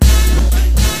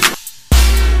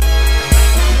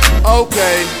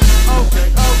Okay.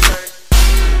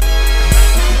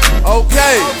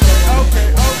 Okay.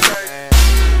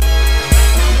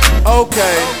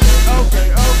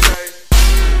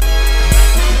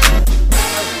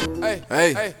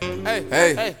 Hey,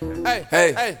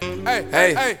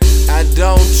 I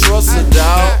don't trust a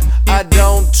dog. I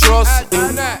don't trust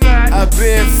her. I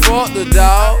been fucked the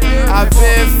dog. I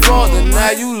been fucked her.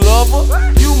 Now you love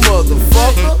her, you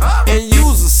motherfucker, and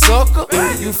you's a sucker.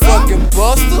 You fucking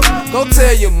buster. Go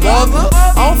tell your mother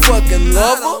I don't fucking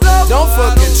love her. Don't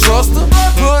fucking trust her.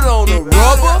 Put on the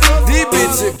rubber. These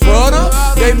bitches butter.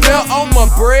 They melt on my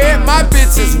bread. My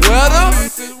bitch is wetter.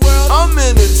 I'm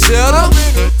in the cheddar.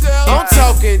 I'm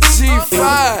talking G5.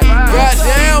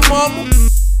 Goddamn, mama.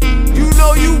 You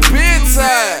know you been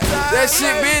tired. That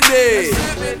shit been dead.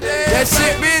 That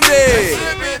shit been dead.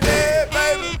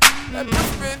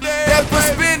 That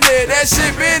pussy been dead. That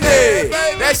shit been dead.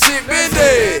 That shit been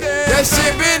dead. That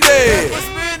shit been dead.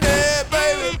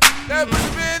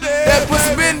 That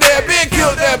pussy been dead. Been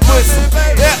killed that pussy.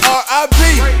 That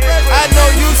R.I.P. I know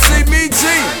you see me G.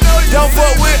 Don't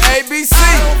fuck with ABC.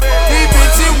 These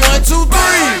bitches 1, 2, 3.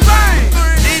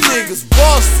 These niggas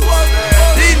busters.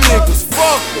 These niggas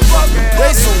fuckers.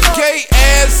 They some gay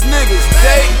ass niggas.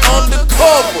 They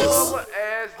undercovers.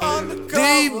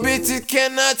 These bitches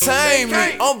cannot tame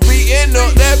me. I'm beating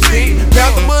up that beat.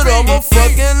 Panther, but I'm a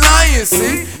fucking lion,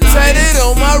 see? Tatted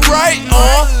on my right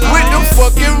arm with the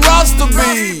fucking roster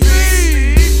beads.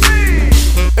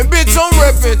 And bitch, I'm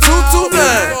reppin' 229,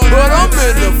 but I'm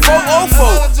in the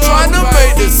 404, trying to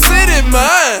make the city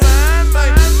mine.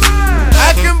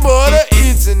 I can butter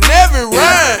each and every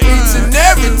rhyme, each and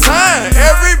every time.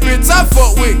 Every bitch I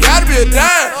fuck with gotta be a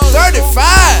dime.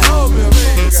 35,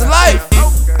 it's life.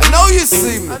 I know you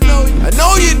see me, I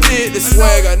know you did the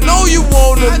swag, I know you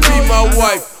wanna be my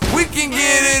wife. We can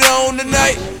get it on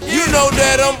tonight. You know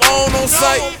that I'm on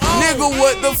site. Nigga,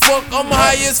 what the fuck? I'm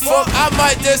high as fuck. I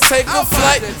might just take a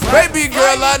flight. Baby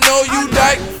girl, I know you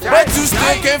dyke, but you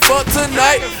still can't fuck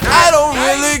tonight. I don't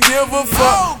really give a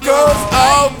fuck, cause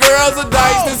all girls are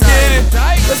dykes. Let's get it.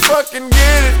 Let's fucking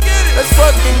get it. Let's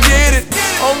fucking get it.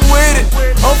 I'm with it.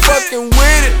 I'm fucking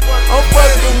with it. I'm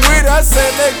fucking with it. I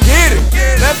said let's get it.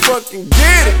 Let's fucking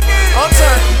get it. I'm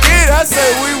trying to get it. I say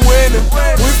we winning.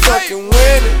 We fucking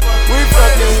winning. We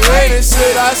fucking winning.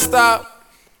 Should I stop?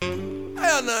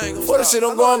 Hell no, I ain't gonna stop. What the shit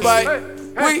I'm going by?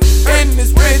 We in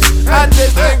this bitch. I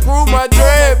just done grew my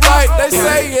dread bite. They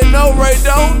say you know Ray,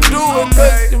 don't do it,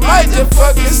 cause you might just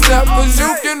fucking snap, cause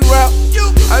you can rap.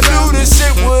 I do this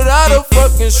shit without a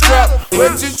fucking strap.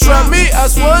 But you try me, I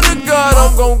swear to God,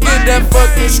 I'm gon' get that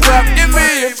fucking scrap. Give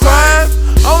me a crime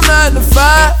on 9 to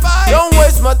 5. Don't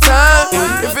waste my time.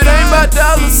 If it ain't about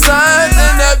dollar signs,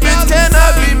 then that bitch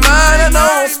cannot be mine. I know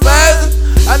I'm spazzing.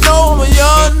 I know I'm a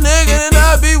young nigga and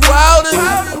I be wildin'.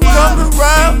 I'm coming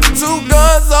around, 2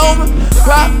 guns on me,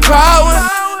 powin'.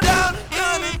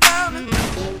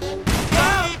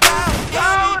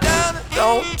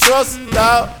 Don't trust it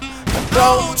out.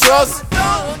 Don't trust it.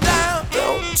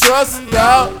 Don't trust it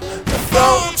out.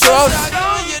 Don't trust it.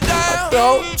 I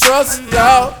don't trust it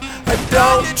out. I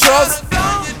don't trust it.